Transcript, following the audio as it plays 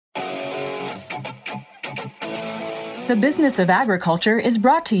The Business of Agriculture is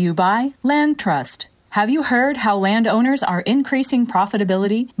brought to you by Land Trust. Have you heard how landowners are increasing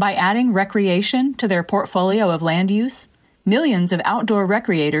profitability by adding recreation to their portfolio of land use? Millions of outdoor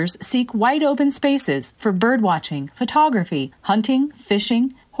recreators seek wide-open spaces for birdwatching, photography, hunting,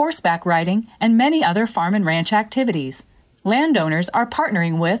 fishing, horseback riding, and many other farm and ranch activities. Landowners are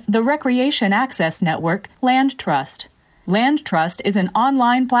partnering with the Recreation Access Network, Land Trust. Land Trust is an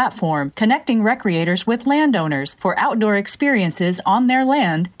online platform connecting recreators with landowners for outdoor experiences on their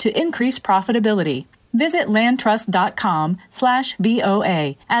land to increase profitability. Visit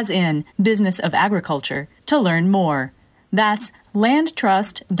landtrust.com/BOA, as in Business of Agriculture, to learn more. That's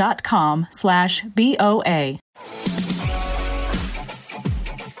landtrust.com/BOA.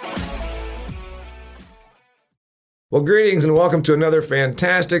 Well, greetings and welcome to another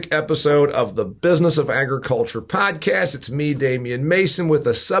fantastic episode of the Business of Agriculture podcast. It's me, Damian Mason, with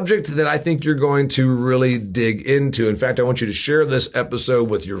a subject that I think you're going to really dig into. In fact, I want you to share this episode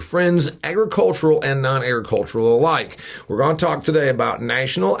with your friends, agricultural and non-agricultural alike. We're going to talk today about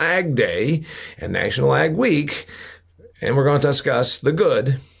National Ag Day and National Ag Week, and we're going to discuss the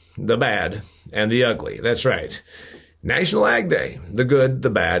good, the bad, and the ugly. That's right. National Ag Day, the good, the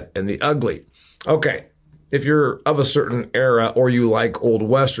bad, and the ugly. Okay. If you're of a certain era or you like old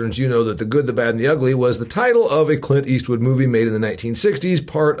westerns, you know that The Good, the Bad, and the Ugly was the title of a Clint Eastwood movie made in the 1960s,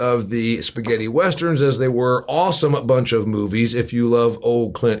 part of the spaghetti westerns, as they were awesome bunch of movies if you love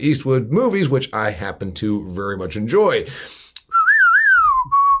old Clint Eastwood movies, which I happen to very much enjoy.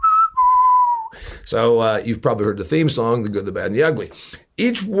 So you've probably heard the theme song, The Good, the Bad, and the Ugly.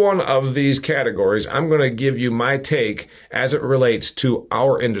 Each one of these categories, I'm going to give you my take as it relates to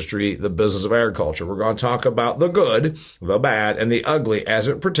our industry, the business of agriculture. We're going to talk about the good, the bad, and the ugly as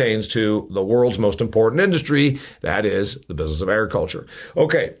it pertains to the world's most important industry, that is the business of agriculture.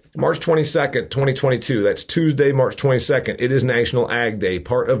 Okay, March 22nd, 2022, that's Tuesday, March 22nd. It is National Ag Day,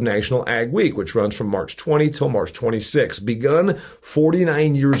 part of National Ag Week, which runs from March 20 till March 26, begun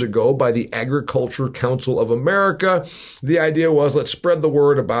 49 years ago by the Agriculture Council of America. The idea was, let's spread the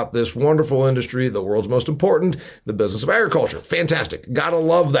word about this wonderful industry, the world's most important, the business of agriculture. Fantastic. Gotta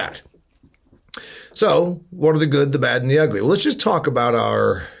love that. So, what are the good, the bad, and the ugly? Well, let's just talk about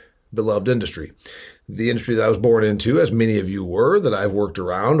our beloved industry. The industry that I was born into, as many of you were, that I've worked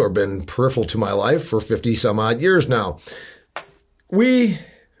around or been peripheral to my life for 50 some odd years now. We,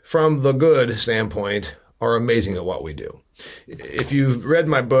 from the good standpoint, are amazing at what we do. If you've read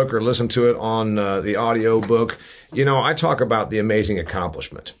my book or listened to it on the audio book, you know, I talk about the amazing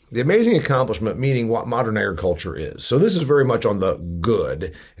accomplishment. The amazing accomplishment meaning what modern agriculture is. So this is very much on the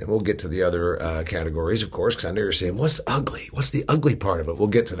good, and we'll get to the other categories, of course, because I know you're saying, what's ugly? What's the ugly part of it? We'll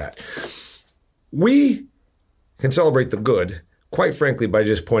get to that. We can celebrate the good, quite frankly, by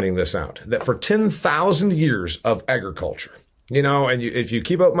just pointing this out, that for 10,000 years of agriculture, you know, and if you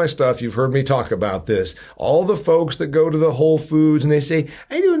keep up my stuff, you've heard me talk about this. All the folks that go to the Whole Foods and they say,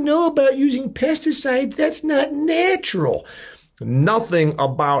 I don't know about using pesticides. That's not natural. Nothing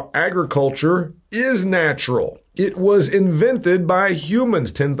about agriculture is natural. It was invented by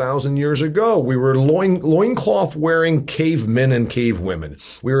humans 10,000 years ago. We were loincloth-wearing cavemen and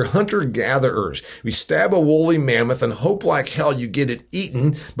cavewomen. We were hunter-gatherers. We stab a woolly mammoth and hope like hell you get it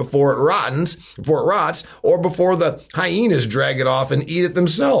eaten before it rots, or before the hyenas drag it off and eat it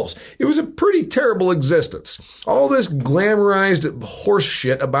themselves. It was a pretty terrible existence. All this glamorized horse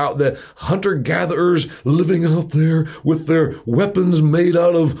shit about the hunter-gatherers living out there with their weapons made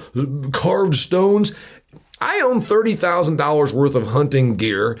out of carved stones. I own $30,000 worth of hunting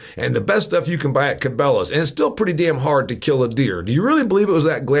gear and the best stuff you can buy at Cabela's, and it's still pretty damn hard to kill a deer. Do you really believe it was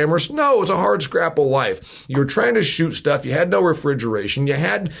that glamorous? No, it's a hard scrapple life. You were trying to shoot stuff. You had no refrigeration. You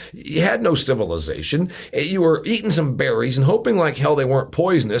had no civilization. You were eating some berries and hoping like hell they weren't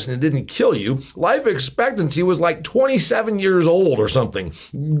poisonous and it didn't kill you. Life expectancy was like 27 years old or something.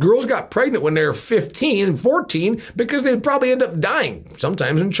 Girls got pregnant when they were 15 and 14 because they'd probably end up dying,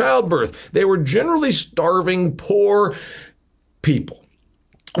 sometimes in childbirth. They were generally starving, poor people.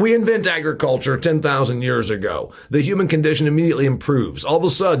 We invent agriculture 10,000 years ago. The human condition immediately improves. All of a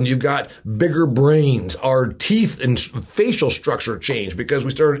sudden, you've got bigger brains. Our teeth and facial structure change because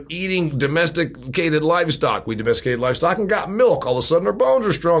we started eating domesticated livestock. We domesticated livestock and got milk. All of a sudden, our bones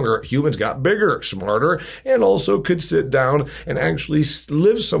are stronger. Humans got bigger, smarter, and also could sit down and actually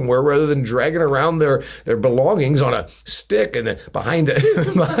live somewhere rather than dragging around their belongings on a stick and behind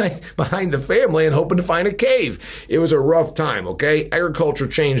the family and hoping to find a cave. It was a rough time, okay? Agriculture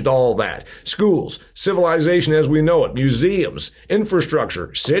changed all that. Schools, civilization as we know it, museums,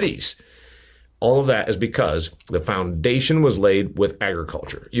 infrastructure, cities. All of that is because the foundation was laid with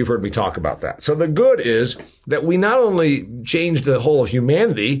agriculture. You've heard me talk about that. So the good is that we not only changed the whole of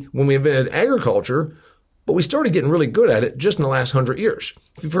humanity when we invented agriculture, but we started getting really good at it just in the last 100 years.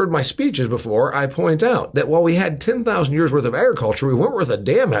 If you've heard my speeches before, I point out that while we had 10,000 years worth of agriculture, we weren't worth a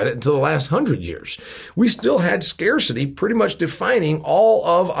damn at it until the last 100 years. We still had scarcity pretty much defining all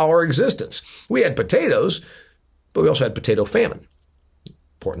of our existence. We had potatoes, but we also had potato famine.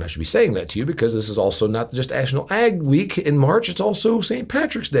 Important I should be saying that to you because this is also not just National Ag Week in March, it's also St.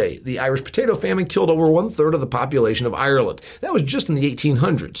 Patrick's Day. The Irish potato famine killed over 1/3 of the population of Ireland. That was just in the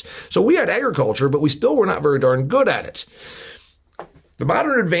 1800s. So we had agriculture, but we still were not very darn good at it. The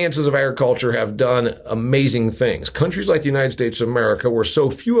modern advances of agriculture have done amazing things. Countries like the United States of America, where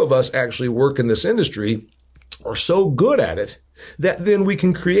so few of us actually work in this industry, are so good at it that then we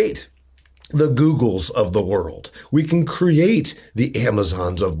can create the Googles of the world. We can create the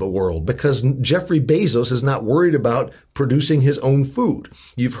Amazons of the world because Jeffrey Bezos is not worried about producing his own food.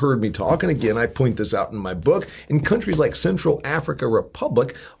 You've heard me talk, and again, I point this out in my book. In countries like Central Africa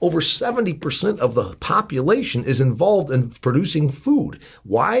Republic, over 70% of the population is involved in producing food.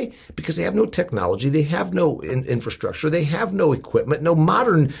 Why? Because they have no technology, they have no infrastructure, they have no equipment, no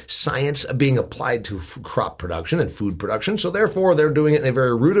modern science being applied to crop production and food production. So therefore, they're doing it in a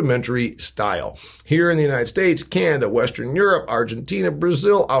very rudimentary style. Here in the United States, Canada, Western Europe, Argentina,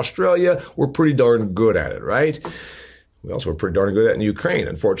 Brazil, Australia, we're pretty darn good at it, right? We also were pretty darn good at it in Ukraine.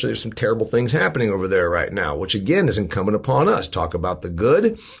 Unfortunately, there's some terrible things happening over there right now, which again is incumbent upon us. Talk about the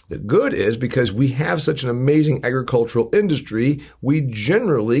good. The good is because we have such an amazing agricultural industry, we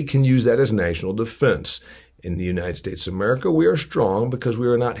generally can use that as national defense. In the United States of America, we are strong because we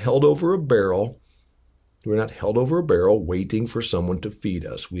are not held over a barrel. We're not held over a barrel waiting for someone to feed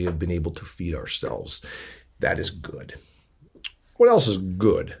us. We have been able to feed ourselves. That is good. What else is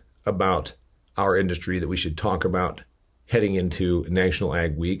good about our industry that we should talk about heading into National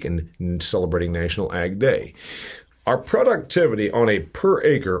Ag Week and celebrating National Ag Day? Our productivity on a per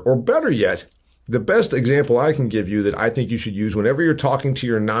acre, or better yet, the best example I can give you that I think you should use whenever you're talking to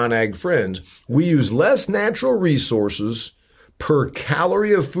your non-ag friends, we use less natural resources per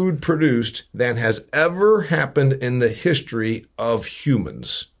calorie of food produced than has ever happened in the history of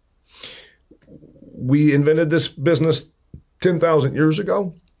humans. We invented this business 10,000 years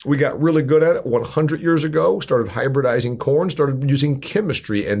ago. We got really good at it 100 years ago, started hybridizing corn, started using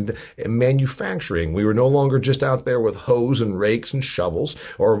chemistry and manufacturing. We were no longer just out there with hoes and rakes and shovels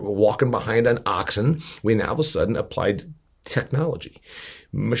or walking behind an oxen. We now all of a sudden applied technology,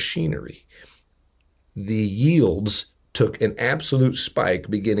 machinery. The yields took an absolute spike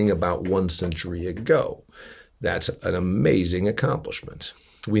beginning about 1 century ago. That's an amazing accomplishment.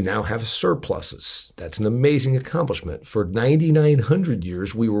 We now have surpluses. That's an amazing accomplishment. For 9,900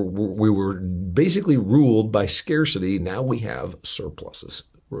 years, we were basically ruled by scarcity. Now we have surpluses.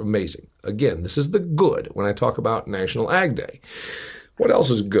 We're amazing. Again, this is the good when I talk about National Ag Day. What else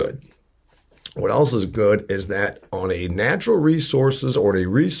is good? What else is good is that on a natural resources or a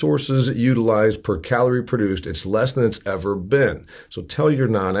resources utilized per calorie produced, it's less than it's ever been. So tell your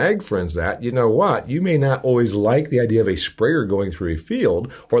non-ag friends that, you know what, you may not always like the idea of a sprayer going through a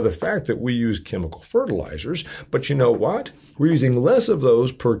field or the fact that we use chemical fertilizers, but you know what? We're using less of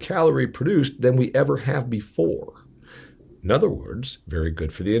those per calorie produced than we ever have before. In other words, very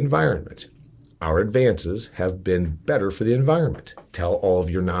good for the environment. Our advances have been better for the environment. Tell all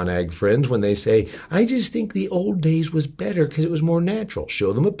of your non-ag friends when they say, I just think the old days was better because it was more natural.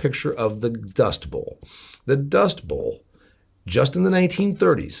 Show them a picture of the Dust Bowl. The Dust Bowl, just in the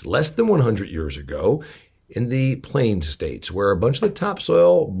 1930s, less than 100 years ago, in the Plains states, where a bunch of the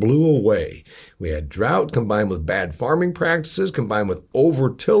topsoil blew away. We had drought combined with bad farming practices, combined with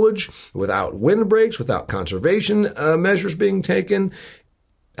over-tillage, without windbreaks, without conservation measures being taken.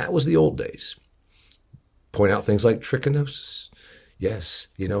 That was the old days. Point out things like trichinosis. Yes,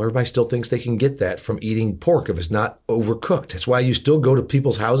 everybody still thinks they can get that from eating pork if it's not overcooked. That's why you still go to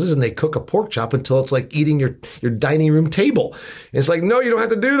people's houses and they cook a pork chop until it's like eating your dining room table. And it's like, no, you don't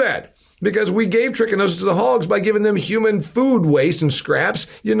have to do that because we gave trichinosis to the hogs by giving them human food waste and scraps.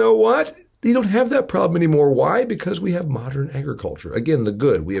 You know what? You don't have that problem anymore. Why? Because we have modern agriculture. Again, the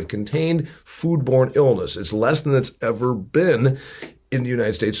good. We have contained foodborne illness. It's less than it's ever been in the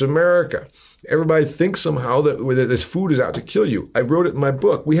United States of America. Everybody thinks somehow that this food is out to kill you. I wrote it in my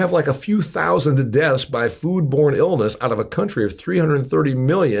book. We have like a few thousand deaths by foodborne illness out of a country of 330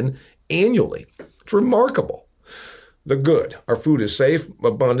 million annually. It's remarkable. The good. Our food is safe,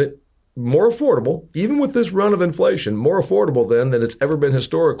 abundant, more affordable, even with this run of inflation, more affordable than it's ever been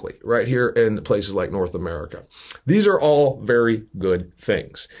historically, right here in places like North America. These are all very good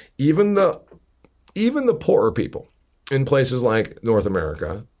things. Even the even the poorer people in places like North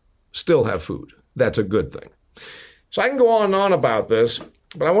America still have food. That's a good thing. So I can go on and on about this,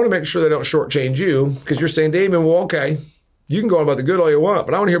 but I want to make sure they don't shortchange you, because you're saying, Damon, well, okay, you can go on about the good all you want,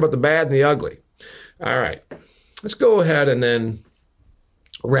 but I want to hear about the bad and the ugly. All right, let's go ahead and then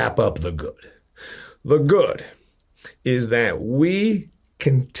wrap up the good. The good is that we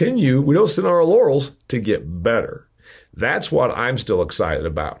don't sit on our laurels to get better. That's what I'm still excited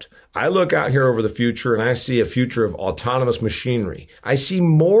about. I look out here over the future and I see a future of autonomous machinery. I see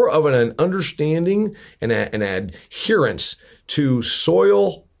more of an understanding and an adherence to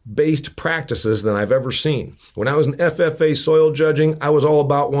soil-based practices than I've ever seen. When I was in FFA soil judging, I was all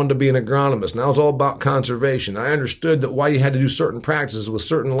about wanting to be an agronomist, and I was all about conservation. I understood that why you had to do certain practices with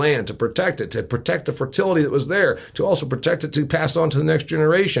certain land to protect it, to protect the fertility that was there, to also protect it to pass on to the next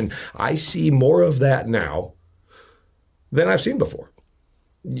generation. I see more of that now than I've seen before.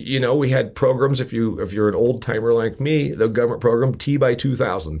 You know, we had programs, if you're an old timer like me, the government program T by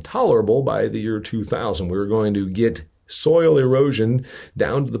 2000, tolerable by the year 2000. We were going to get soil erosion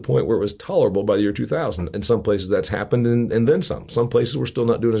down to the point where it was tolerable by the year 2000. In some places that's happened and then some. Some places we're still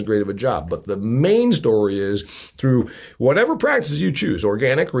not doing as great of a job. But the main story is through whatever practices you choose,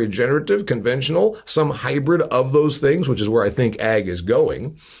 organic, regenerative, conventional, some hybrid of those things, which is where I think ag is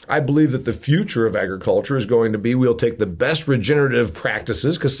going. I believe that the future of agriculture is going to be we'll take the best regenerative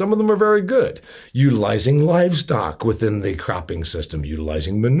practices, because some of them are very good. Utilizing livestock within the cropping system,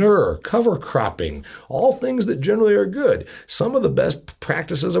 utilizing manure, cover cropping, all things that generally are good. Some of the best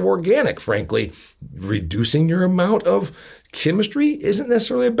practices of organic, frankly, reducing your amount of chemistry isn't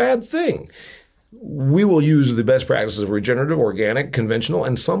necessarily a bad thing. We will use the best practices of regenerative, organic, conventional,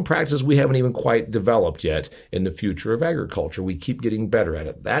 and some practices we haven't even quite developed yet in the future of agriculture. We keep getting better at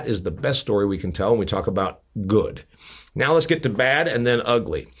it. That is the best story we can tell when we talk about good. Now let's get to bad and then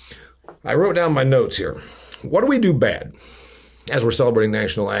ugly. I wrote down my notes here. What do we do bad? As we're celebrating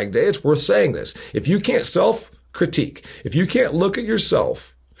National Ag Day, it's worth saying this. If you can't self-critique, if you can't look at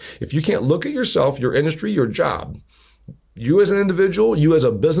yourself, your industry, your job, you as an individual, you as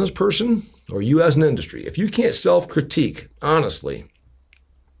a business person, or you as an industry, if you can't self-critique honestly,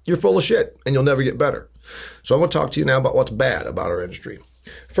 you're full of shit and you'll never get better. So I'm going to talk to you now about what's bad about our industry.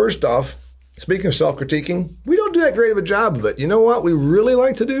 First off, speaking of self-critiquing, we don't do that great of a job of it. You know what we really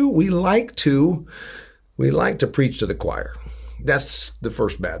like to do? We like to preach to the choir. That's the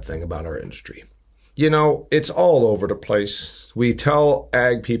first bad thing about our industry. You know, it's all over the place. We tell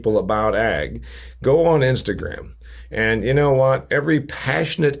ag people about ag. Go on Instagram. And you know what? Every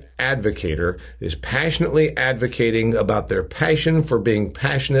passionate advocator is passionately advocating about their passion for being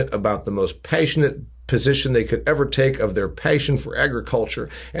passionate about the most passionate position they could ever take of their passion for agriculture.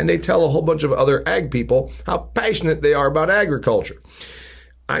 And they tell a whole bunch of other ag people how passionate they are about agriculture.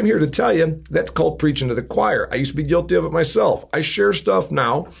 I'm here to tell you that's called preaching to the choir. I used to be guilty of it myself. I share stuff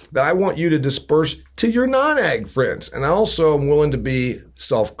now that I want you to disperse to your non-ag friends. And I also am willing to be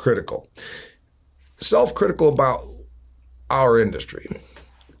self-critical. Self-critical about our industry.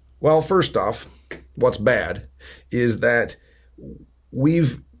 Well, first off, what's bad is that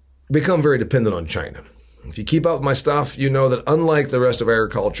we've become very dependent on China. If you keep up with my stuff, you know that unlike the rest of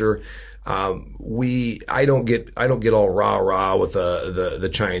agriculture, I don't get all rah-rah with the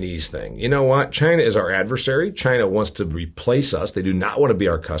Chinese thing. You know what? China is our adversary. China wants to replace us. They do not want to be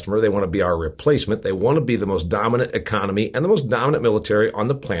our customer. They want to be our replacement. They want to be the most dominant economy and the most dominant military on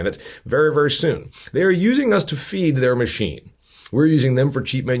the planet very, very soon. They are using us to feed their machine. We're using them for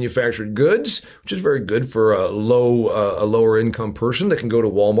cheap manufactured goods, which is very good for a lower income person that can go to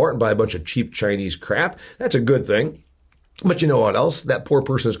Walmart and buy a bunch of cheap Chinese crap. That's a good thing. But you know what else? That poor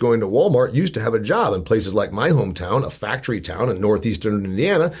person that's going to Walmart used to have a job in places like my hometown, a factory town in northeastern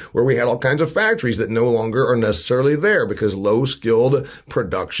Indiana, where we had all kinds of factories that no longer are necessarily there because low-skilled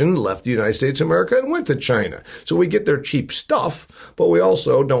production left the United States of America and went to China. So we get their cheap stuff, but we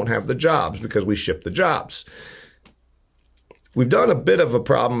also don't have the jobs because we ship the jobs. We've done a bit of a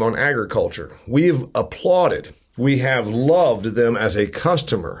problem on agriculture. We've applauded. We have loved them as a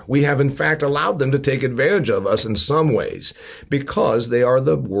customer. We have, in fact, allowed them to take advantage of us in some ways because they are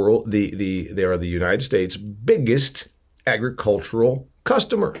the United States' biggest agricultural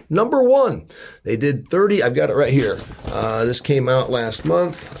customer. Number one. They did 30. I've got it right here. This came out last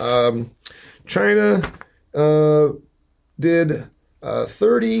month. China did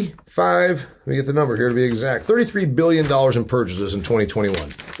 35, let me get the number here to be exact, $33 billion in purchases in 2021.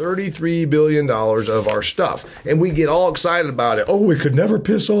 $33 billion of our stuff. And we get all excited about it. Oh, we could never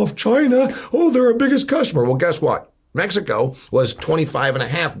piss off China. Oh, they're our biggest customer. Well, guess what? Mexico was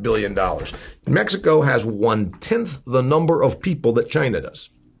 $25.5 billion. Mexico has 1/10 the number of people that China does.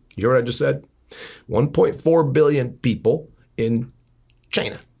 You hear what I just said? 1.4 billion people in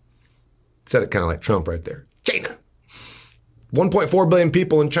China. Said it kind of like Trump right there. China. 1.4 billion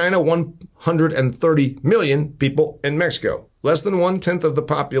people in China, 130 million people in Mexico. Less than 1/10 of the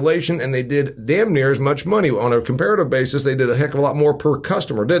population, and they did damn near as much money. On a comparative basis, they did a heck of a lot more per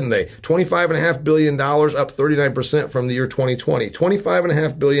customer, didn't they? $25.5 billion, up 39% from the year 2020.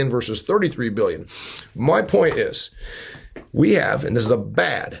 $25.5 billion versus $33 billion. My point is, we have, and this is a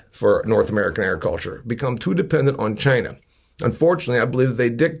bad for North American agriculture, become too dependent on China. Unfortunately, I believe that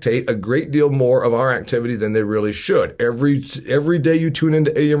they dictate a great deal more of our activity than they really should. Every day you tune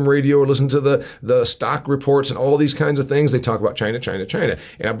into AM radio or listen to the stock reports and all these kinds of things, they talk about China, China, China.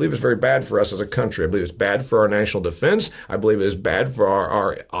 And I believe it's very bad for us as a country. I believe it's bad for our national defense. I believe it is bad for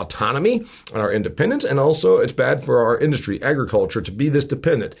our autonomy and our independence. And also it's bad for our industry, agriculture, to be this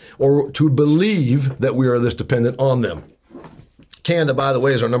dependent or to believe that we are this dependent on them. Canada, by the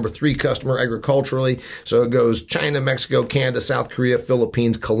way, is our number 3 customer agriculturally. So it goes China, Mexico, Canada, South Korea,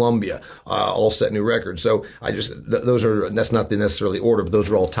 Philippines, Colombia, all set new records. So that's not the necessarily order, but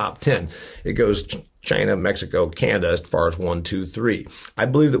those are all top 10. It goes China, Mexico, Canada as far as 1, 2, 3. I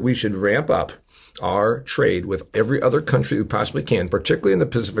believe that we should ramp up our trade with every other country we possibly can, particularly in the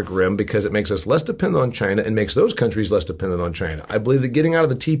Pacific Rim, because it makes us less dependent on China and makes those countries less dependent on China. I believe that getting out of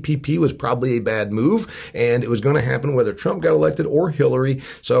the TPP was probably a bad move, and it was going to happen whether Trump got elected or Hillary.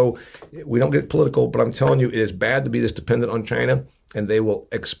 So we don't get political, but I'm telling you, it is bad to be this dependent on China, and they will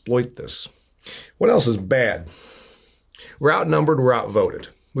exploit this. What else is bad? We're outnumbered, we're outvoted.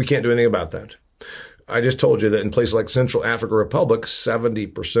 We can't do anything about that. I just told you that in places like Central African Republic,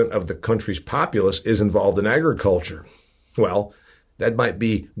 70% of the country's populace is involved in agriculture. Well, that might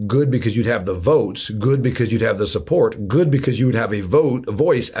be good because you'd have the votes, good because you'd have the support, good because you would have a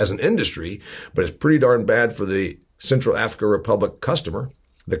voice as an industry, but it's pretty darn bad for the Central African Republic customer.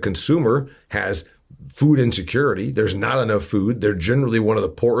 The consumer has food insecurity. There's not enough food. They're generally one of the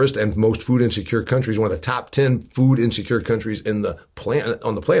poorest and most food insecure countries, one of the top 10 food insecure countries on the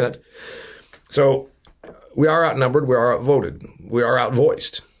planet. So we are outnumbered, we are outvoted, we are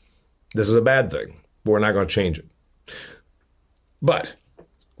outvoiced. This is a bad thing, but we're not going to change it. But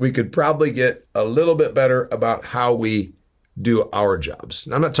we could probably get a little bit better about how we do our jobs.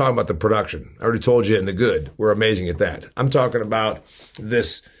 And I'm not talking about the production. I already told you in the good, we're amazing at that. I'm talking about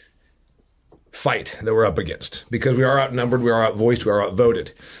this fight that we're up against because we are outnumbered, we are outvoiced, we are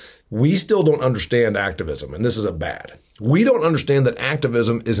outvoted. We still don't understand activism, and this is a bad. We don't understand that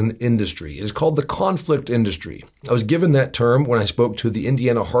activism is an industry. It is called the conflict industry. I was given that term when I spoke to the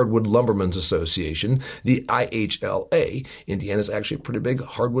Indiana Hardwood Lumbermen's Association, the IHLA. Indiana is actually a pretty big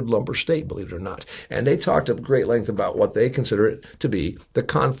hardwood lumber state, believe it or not. And they talked at great length about what they consider it to be the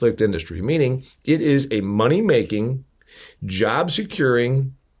conflict industry, meaning it is a money-making,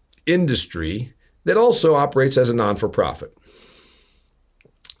 job-securing industry that also operates as a non-for-profit.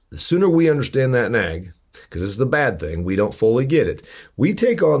 The sooner we understand that in ag, because this is the bad thing, we don't fully get it. We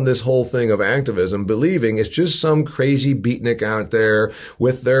take on this whole thing of activism believing it's just some crazy beatnik out there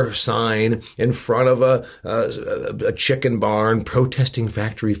with their sign in front of a chicken barn protesting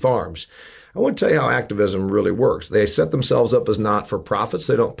factory farms. I want to tell you how activism really works. They set themselves up as not-for-profits.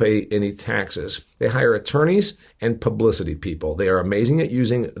 They don't pay any taxes. They hire attorneys and publicity people. They are amazing at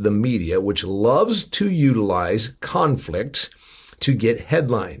using the media, which loves to utilize conflict to get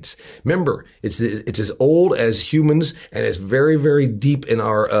headlines. Remember, it's as old as humans, and it's very, very deep in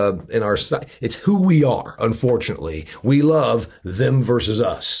our it's who we are. Unfortunately, we love them versus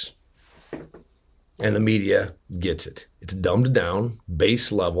us, and the media gets it. It's dumbed down,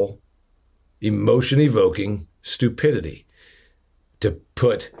 base level, emotion evoking stupidity to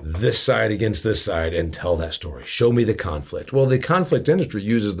put this side against this side and tell that story. Show me the conflict. Well, the conflict industry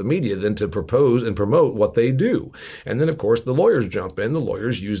uses the media then to propose and promote what they do. And then, of course, the lawyers jump in. The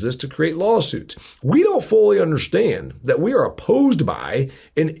lawyers use this to create lawsuits. We don't fully understand that we are opposed by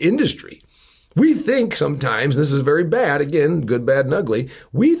an industry. We think sometimes, this is very bad, again, good, bad, and ugly.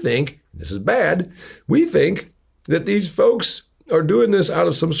 We think, this is bad, we think that these folks are doing this out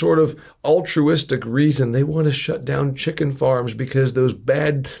of some sort of altruistic reason. They want to shut down chicken farms because those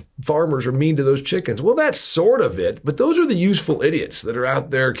bad farmers are mean to those chickens. Well, that's sort of it, but those are the useful idiots that are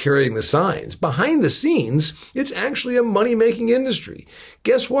out there carrying the signs. Behind the scenes, it's actually a money-making industry.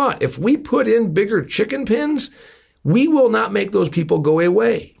 Guess what? If we put in bigger chicken pens, we will not make those people go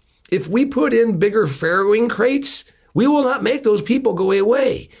away. If we put in bigger farrowing crates, we will not make those people go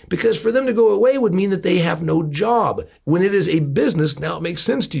away, because for them to go away would mean that they have no job. When it is a business, now it makes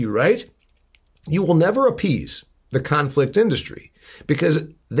sense to you, right? You will never appease the conflict industry because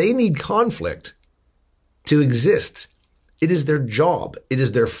they need conflict to exist. It is their job. It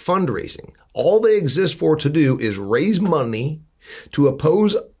is their fundraising. All they exist for to do is raise money to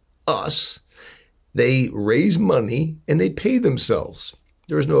oppose us. They raise money and they pay themselves.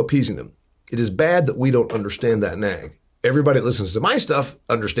 There is no appeasing them. It is bad that we don't understand that nag. Everybody that listens to my stuff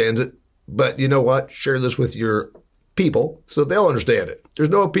understands it, but you know what? Share this with your people so they'll understand it. There's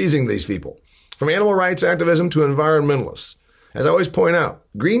no appeasing these people. From animal rights activism to environmentalists. As I always point out,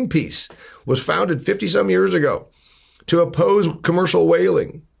 Greenpeace was founded 50-some years ago to oppose commercial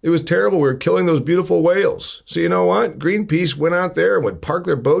whaling. It was terrible. We were killing those beautiful whales. So you know what? Greenpeace went out there and would park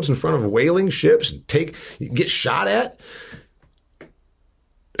their boats in front of whaling ships and get shot at.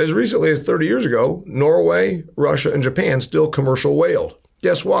 As recently as 30 years ago, Norway, Russia, and Japan still commercial whaled.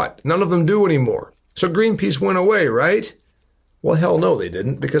 Guess what? None of them do anymore. So Greenpeace went away, right? Well, hell no, they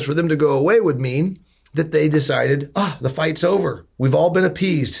didn't, because for them to go away would mean that they decided, the fight's over. We've all been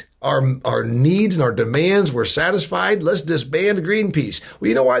appeased. Our needs and our demands were satisfied. Let's disband Greenpeace. Well,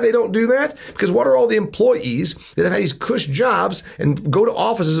 you know why they don't do that? Because what are all the employees that have had these cush jobs and go to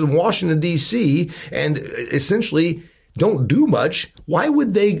offices in Washington, D.C. and essentially don't do much? Why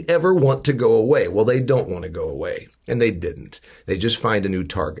would they ever want to go away? Well, they don't want to go away. And they didn't. They just find a new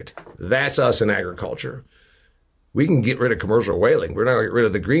target. That's us in agriculture. We can get rid of commercial whaling. We're not going to get rid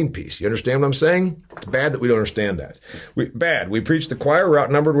of the Greenpeace. You understand what I'm saying? It's bad that we don't understand that. We preach the choir. We're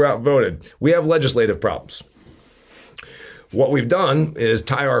outnumbered. We're outvoted. We have legislative problems. What we've done is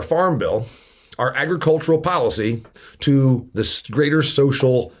tie our farm bill, our agricultural policy, to the greater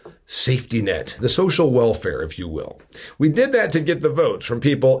social safety net, the social welfare, if you will. We did that to get the votes from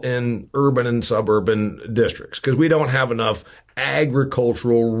people in urban and suburban districts because we don't have enough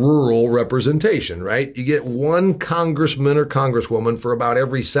agricultural rural representation, right? You get one congressman or congresswoman for about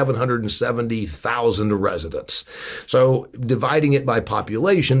every 770,000 residents. So dividing it by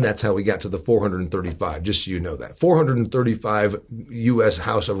population, that's how we got to the 435, just so you know that. 435 U.S.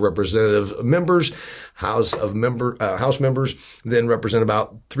 House of Representative members, House members then represent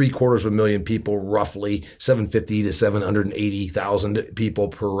about 750,000 people, roughly 750 to 780,000 people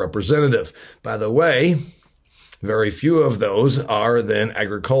per representative. By the way, very few of those are then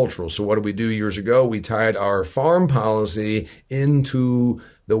agricultural. So what did we do years ago? We tied our farm policy into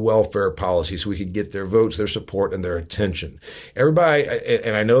the welfare policy so we could get their votes, their support, and their attention. Everybody,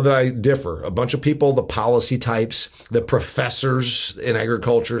 and I know that I differ, a bunch of people, the policy types, the professors in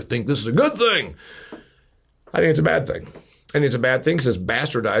agriculture think this is a good thing. I think it's a bad thing. I think it's a bad thing because it's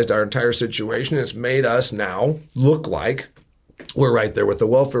bastardized our entire situation. It's made us now look like we're right there with the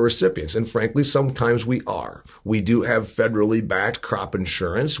welfare recipients. And frankly, sometimes we are. We do have federally backed crop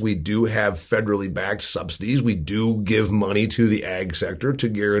insurance. We do have federally backed subsidies. We do give money to the ag sector to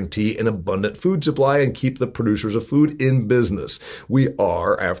guarantee an abundant food supply and keep the producers of food in business. We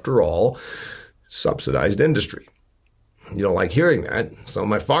are, after all, subsidized industry. You don't like hearing that. Some of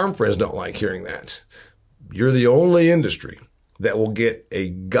my farm friends don't like hearing that. You're the only industry that will get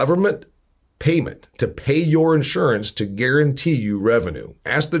a government payment to pay your insurance to guarantee you revenue.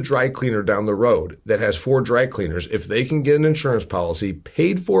 Ask the dry cleaner down the road that has 4 dry cleaners if they can get an insurance policy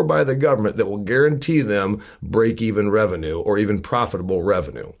paid for by the government that will guarantee them break-even revenue or even profitable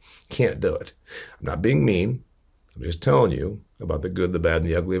revenue. Can't do it. I'm not being mean. I'm just telling you about the good, the bad, and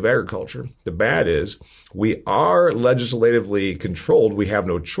the ugly of agriculture. The bad is we are legislatively controlled. We have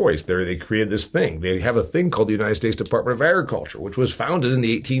no choice. They created this thing. They have a thing called the United States Department of Agriculture, which was founded in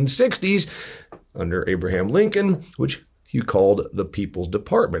the 1860s under Abraham Lincoln, which he called the People's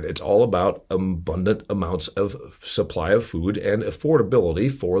Department. It's all about abundant amounts of supply of food and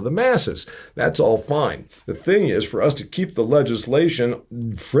affordability for the masses. That's all fine. The thing is, for us to keep the legislation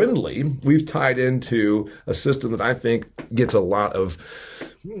friendly, we've tied into a system that I think gets a lot of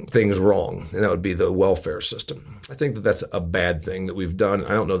things wrong, and that would be the welfare system. I think that that's a bad thing that we've done.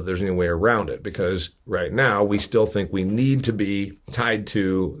 I don't know that there's any way around it because right now we still think we need to be tied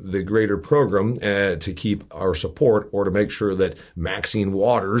to the greater program to keep our support or to make sure that Maxine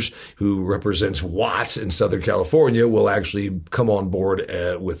Waters, who represents Watts in Southern California, will actually come on board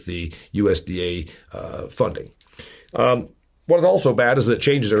with the USDA funding. What is also bad is that it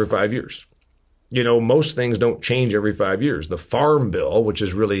changes every 5 years. You know, most things don't change every 5 years. The farm bill, which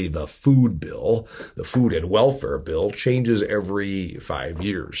is really the food bill, the food and welfare bill, changes every 5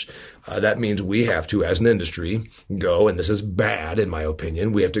 years. That means we have to, as an industry, go, and this is bad in my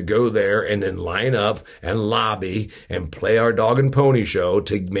opinion, we have to go there and then line up and lobby and play our dog and pony show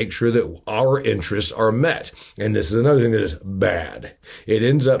to make sure that our interests are met. And this is another thing that is bad. It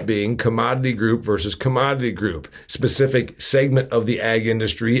ends up being commodity group versus commodity group, specific segment of the ag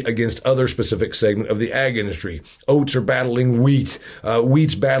industry against other specific segment of the ag industry. Oats are battling wheat.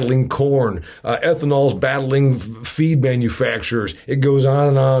 Wheat's battling corn. Ethanol's battling feed manufacturers. It goes on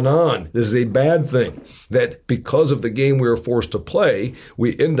and on and on. This is a bad thing that because of the game we are forced to play,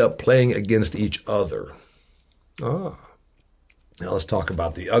 we end up playing against each other. Now let's talk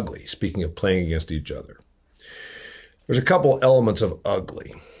about the ugly. Speaking of playing against each other. There's a couple elements of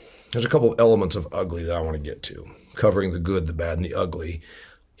ugly. There's a couple of elements of ugly that I want to get to, covering the good, the bad, and the ugly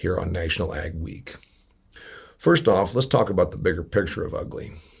here on National Ag Week. First off, let's talk about the bigger picture of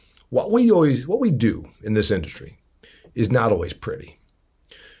ugly. What we do in this industry is not always pretty.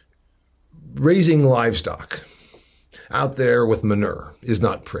 Raising livestock out there with manure is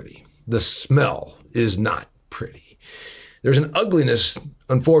not pretty. The smell is not pretty. There's an ugliness,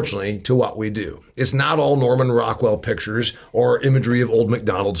 unfortunately, to what we do. It's not all Norman Rockwell pictures or imagery of old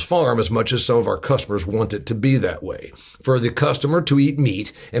McDonald's farm as much as some of our customers want it to be that way. For the customer to eat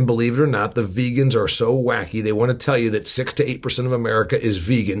meat, and believe it or not, the vegans are so wacky, they want to tell you that 6 to 8% of America is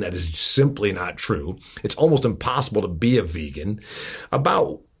vegan. That is simply not true. It's almost impossible to be a vegan.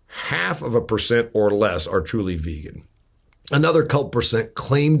 About 0.5% or less are truly vegan. Another couple percent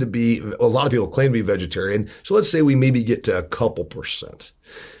claim to be, a lot of people claim to be vegetarian. So let's say we maybe get to a couple percent.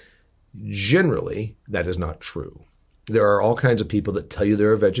 Generally, that is not true. There are all kinds of people that tell you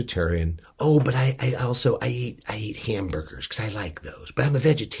they're a vegetarian. Oh, but I eat hamburgers because I like those, but I'm a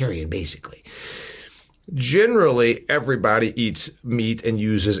vegetarian basically. Generally, everybody eats meat and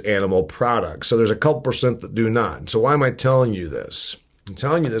uses animal products. So there's a couple percent that do not. So why am I telling you this? I'm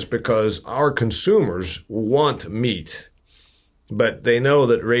telling you this because our consumers want meat, but they know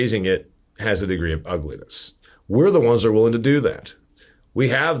that raising it has a degree of ugliness. We're the ones that are willing to do that. We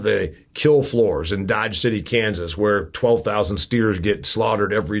have the kill floors in Dodge City, Kansas, where 12,000 steers get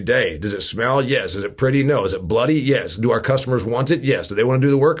slaughtered every day. Does it smell? Yes. Is it pretty? No. Is it bloody? Yes. Do our customers want it? Yes. Do they want to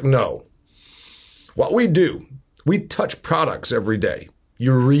do the work? No. What we do, we touch products every day.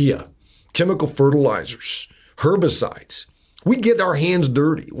 Urea, chemical fertilizers, herbicides. We get our hands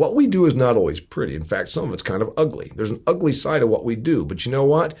dirty. What we do is not always pretty. In fact, some of it's kind of ugly. There's an ugly side of what we do. But you know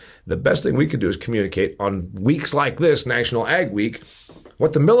what? The best thing we could do is communicate on weeks like this, National Ag Week.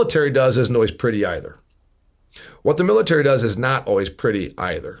 What the military does isn't always pretty either. What the military does is not always pretty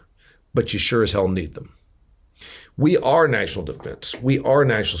either. But you sure as hell need them. We are national defense. We are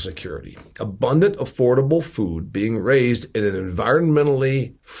national security. Abundant, affordable food being raised in an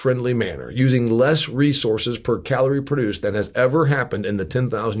environmentally friendly manner, using less resources per calorie produced than has ever happened in the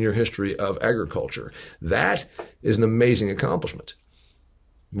 10,000-year history of agriculture. That is an amazing accomplishment.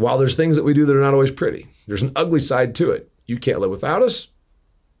 While there's things that we do that are not always pretty, there's an ugly side to it. You can't live without us.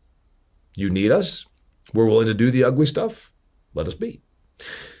 You need us. We're willing to do the ugly stuff. Let us be.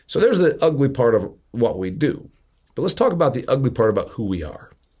 So there's the ugly part of what we do. But let's talk about the ugly part about who we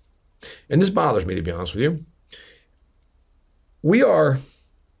are. And this bothers me, to be honest with you. We are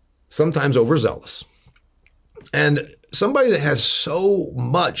sometimes overzealous. And somebody that has so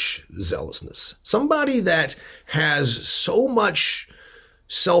much zealousness, somebody that has so much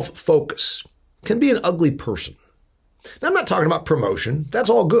self-focus can be an ugly person. Now, I'm not talking about promotion. That's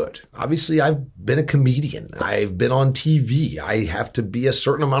all good. Obviously, I've been a comedian. I've been on TV. I have to be a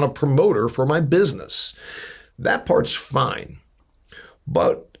certain amount of promoter for my business. That part's fine.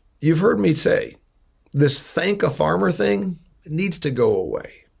 But you've heard me say, this thank a farmer thing needs to go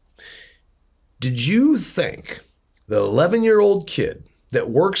away. Did you think the 11-year-old kid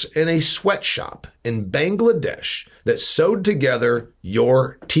that works in a sweatshop in Bangladesh that sewed together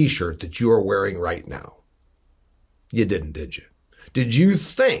your t-shirt that you are wearing right now? You didn't, did you? Did you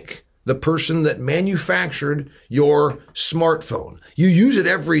think the person that manufactured your smartphone, you use it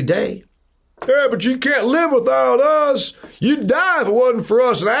every day? Yeah, but you can't live without us. You'd die if it wasn't for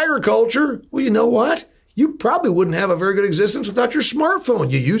us in agriculture. Well, you know what? You probably wouldn't have a very good existence without your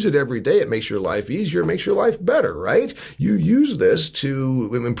smartphone. You use it every day. It makes your life easier, makes your life better, right? You use this to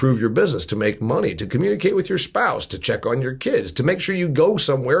improve your business, to make money, to communicate with your spouse, to check on your kids, to make sure you go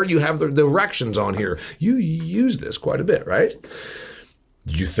somewhere, you have the directions on here. You use this quite a bit, right?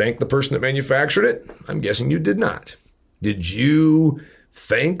 Did you thank the person that manufactured it? I'm guessing you did not. Did you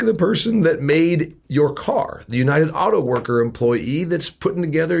thank the person that made your car, the United Auto Worker employee that's putting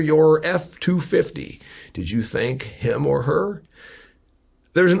together your F-250? Did you thank him or her?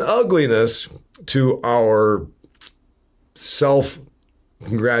 There's an ugliness to our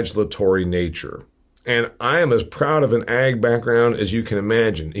self-congratulatory nature. And I am as proud of an ag background as you can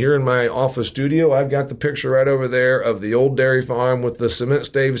imagine. Here in my office studio, I've got the picture right over there of the old dairy farm with the cement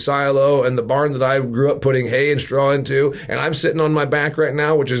stave silo and the barn that I grew up putting hay and straw into. And I'm sitting on my back right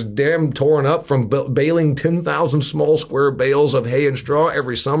now, which is damn torn up from baling 10,000 small square bales of hay and straw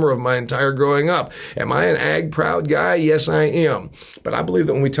every summer of my entire growing up. Am I an ag proud guy? Yes, I am. But I believe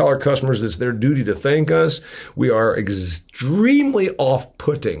that when we tell our customers it's their duty to thank us, we are extremely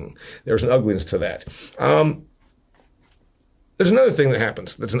off-putting. There's an ugliness to that. There's another thing that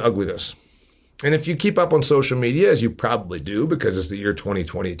happens that's an ugliness. And if you keep up on social media, as you probably do because it's the year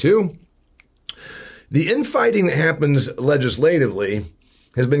 2022, the infighting that happens legislatively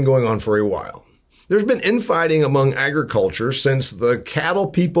has been going on for a while. There's been infighting among agriculture since the cattle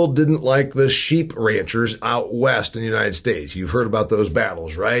people didn't like the sheep ranchers out west in the United States. You've heard about those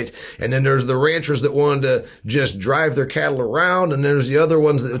battles, right? And then there's the ranchers that wanted to just drive their cattle around, and there's the other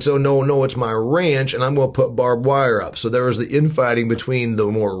ones that said, no, it's my ranch, and I'm going to put barbed wire up. So there was the infighting between the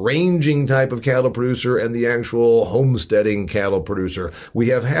more ranging type of cattle producer and the actual homesteading cattle producer. We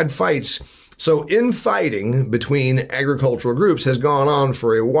have had fights. So infighting between agricultural groups has gone on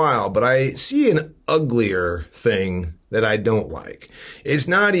for a while, but I see an uglier thing that I don't like. It's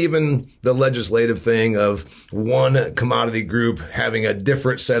not even the legislative thing of one commodity group having a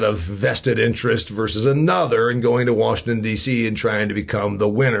different set of vested interest versus another and going to Washington, D.C. and trying to become the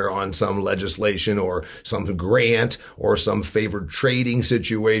winner on some legislation or some grant or some favored trading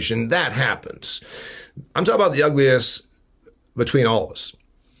situation. That happens. I'm talking about the ugliness between all of us.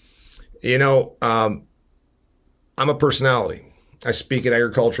 You know, I'm a personality. I speak at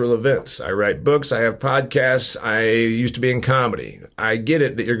agricultural events. I write books. I have podcasts. I used to be in comedy. I get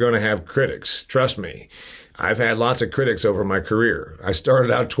it that you're going to have critics. Trust me. I've had lots of critics over my career. I started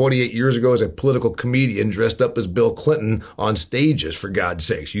out 28 years ago as a political comedian dressed up as Bill Clinton on stages, for God's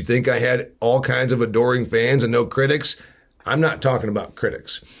sakes. You think I had all kinds of adoring fans and no critics? I'm not talking about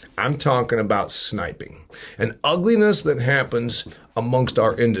critics. I'm talking about sniping. An ugliness that happens amongst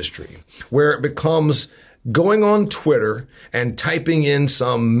our industry, where it becomes going on Twitter and typing in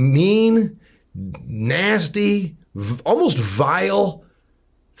some mean, nasty, almost vile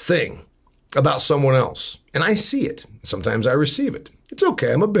thing about someone else. And I see it. Sometimes I receive it. It's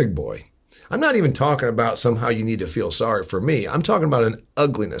okay. I'm a big boy. I'm not even talking about somehow you need to feel sorry for me. I'm talking about an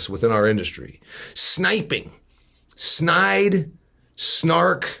ugliness within our industry. Sniping. Snide,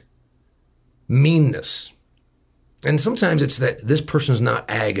 snark, meanness. And sometimes it's that this person's not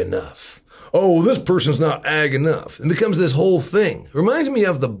ag enough. Oh, this person's not ag enough. It becomes this whole thing. It reminds me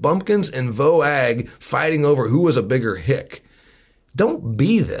of the bumpkins and Vo Ag fighting over who was a bigger hick. Don't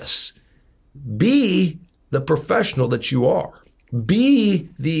be this. Be the professional that you are. Be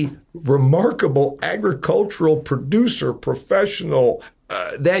the remarkable agricultural producer, professional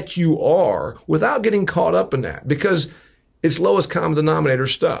that you are without getting caught up in that, because it's lowest common denominator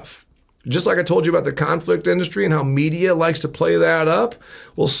stuff. Just like I told you about the conflict industry and how media likes to play that up,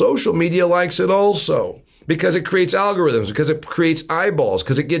 well, social media likes it also because it creates algorithms, because it creates eyeballs,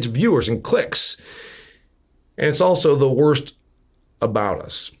 because it gets viewers and clicks. And it's also the worst about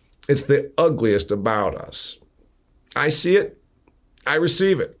us. It's the ugliest about us. I see it. I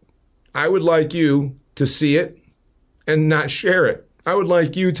receive it. I would like you to see it and not share it. I would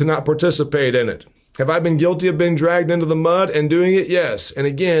like you to not participate in it. Have I been guilty of being dragged into the mud and doing it? Yes. And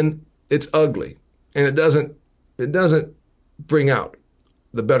again, it's ugly. And it doesn't bring out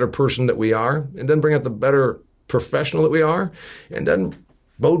the better person that we are. It doesn't bring out the better professional that we are. And doesn't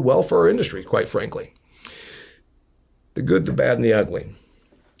bode well for our industry, quite frankly. The good, the bad, and the ugly.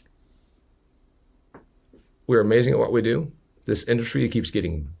 We're amazing at what we do. This industry keeps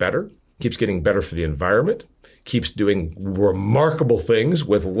getting better for the environment, keeps doing remarkable things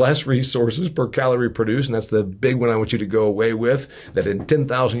with less resources per calorie produced. And that's the big one I want you to go away with, that in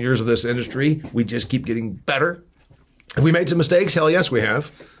 10,000 years of this industry, we just keep getting better. Have we made some mistakes? Hell yes, we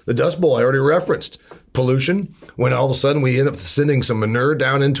have. The Dust Bowl I already referenced. Pollution, when all of a sudden we end up sending some manure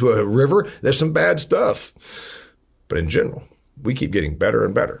down into a river, there's some bad stuff. But in general, we keep getting better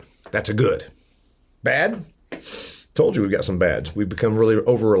and better. That's a good. Bad? Told you we've got some bads. We've become really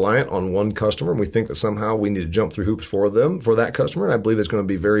over-reliant on one customer, and we think that somehow we need to jump through hoops for that customer, and I believe it's going to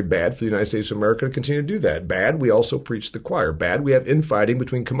be very bad for the United States of America to continue to do that. Bad, we also preach the choir. Bad, we have infighting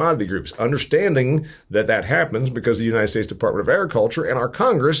between commodity groups, understanding that that happens because the United States Department of Agriculture and our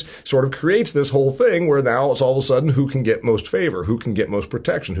Congress sort of creates this whole thing where now it's all of a sudden who can get most favor, who can get most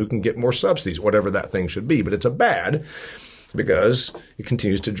protection, who can get more subsidies, whatever that thing should be. But it's a bad because it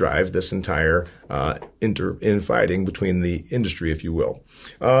continues to drive this entire infighting between the industry, if you will.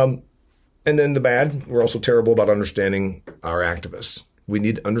 And then the bad, we're also terrible about understanding our activists. We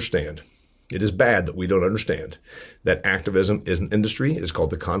need to understand It is bad that we don't understand that activism is an industry. It is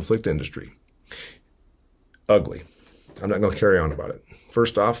called the conflict industry. Ugly. I'm not going to carry on about it.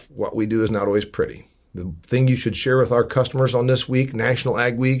 First off, what we do is not always pretty. The thing you should share with our customers on this week, National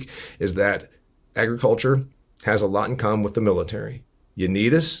Ag Week, is that agriculture has a lot in common with the military. You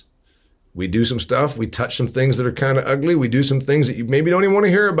need us. We do some stuff. We touch some things that are kind of ugly. We do some things that you maybe don't even want to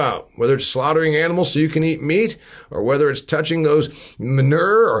hear about, whether it's slaughtering animals so you can eat meat, or whether it's touching those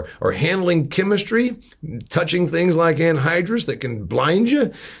manure or handling chemistry, touching things like anhydrous that can blind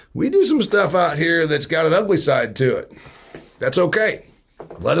you. We do some stuff out here that's got an ugly side to it. That's okay.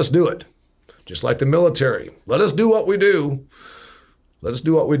 Let us do it. Just like the military. Let us do what we do. Let us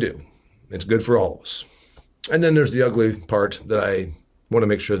do what we do. It's good for all of us. And then there's the ugly part that I want to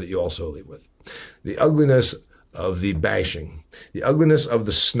make sure that you also leave with. The ugliness of the bashing, the ugliness of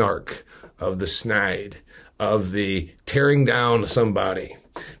the snark, of the snide, of the tearing down somebody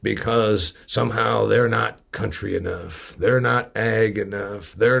because somehow they're not country enough, they're not ag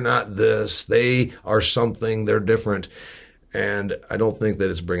enough, they're not this, they are something, they're different. And I don't think that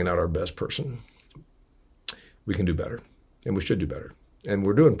it's bringing out our best person. We can do better, and we should do better. And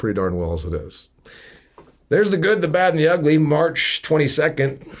we're doing pretty darn well as it is. There's the good, the bad, and the ugly. March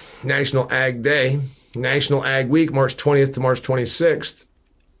 22nd, National Ag Day. National Ag Week, March 20th to March 26th.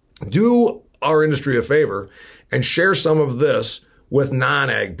 Do our industry a favor and share some of this with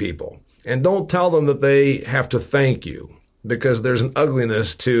non-ag people. And don't tell them that they have to thank you, because there's an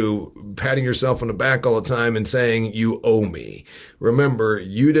ugliness to patting yourself on the back all the time and saying, you owe me. Remember,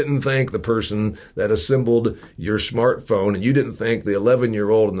 you didn't thank the person that assembled your smartphone, and you didn't thank the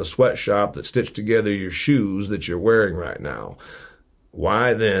 11-year-old in the sweatshop that stitched together your shoes that you're wearing right now.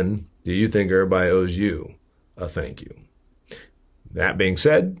 Why then do you think everybody owes you a thank you? That being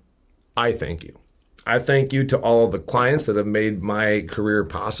said, I thank you. I thank you to all of the clients that have made my career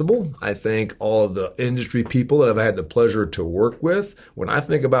possible. I thank all of the industry people that I've had the pleasure to work with. When I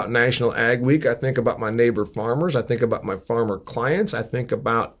think about National Ag Week, I think about my neighbor farmers. I think about my farmer clients. I think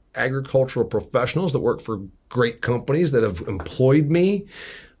about agricultural professionals that work for great companies that have employed me.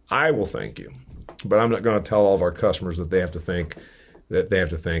 I will thank you, but I'm not going to tell all of our customers that they have to thank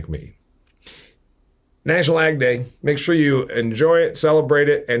me. National Ag Day. Make sure you enjoy it, celebrate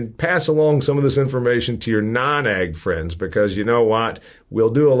it, and pass along some of this information to your non-ag friends, because you know what?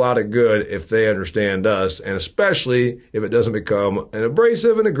 We'll do a lot of good if they understand us, and especially if it doesn't become an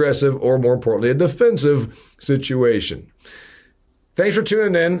abrasive and aggressive, or more importantly, a defensive situation. Thanks for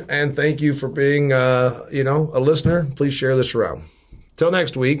tuning in, and thank you for being, a listener. Please share this around. Till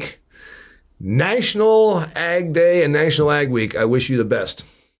next week, National Ag Day and National Ag Week. I wish you the best.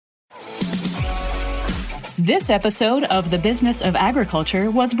 This episode of The Business of Agriculture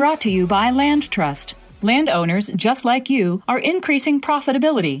was brought to you by Land Trust. Landowners, just like you, are increasing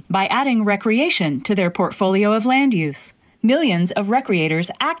profitability by adding recreation to their portfolio of land use. Millions of recreators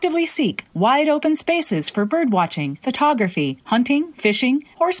actively seek wide-open spaces for birdwatching, photography, hunting, fishing,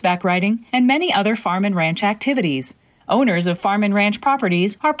 horseback riding, and many other farm and ranch activities. Owners of farm and ranch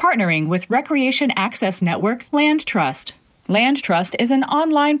properties are partnering with Recreation Access Network Land Trust. Land Trust is an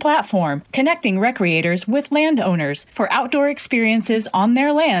online platform connecting recreators with landowners for outdoor experiences on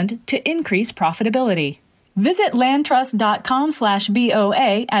their land to increase profitability. Visit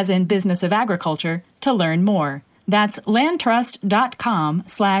landtrust.com/BOA, as in Business of Agriculture, to learn more. That's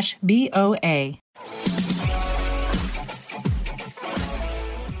landtrust.com/BOA.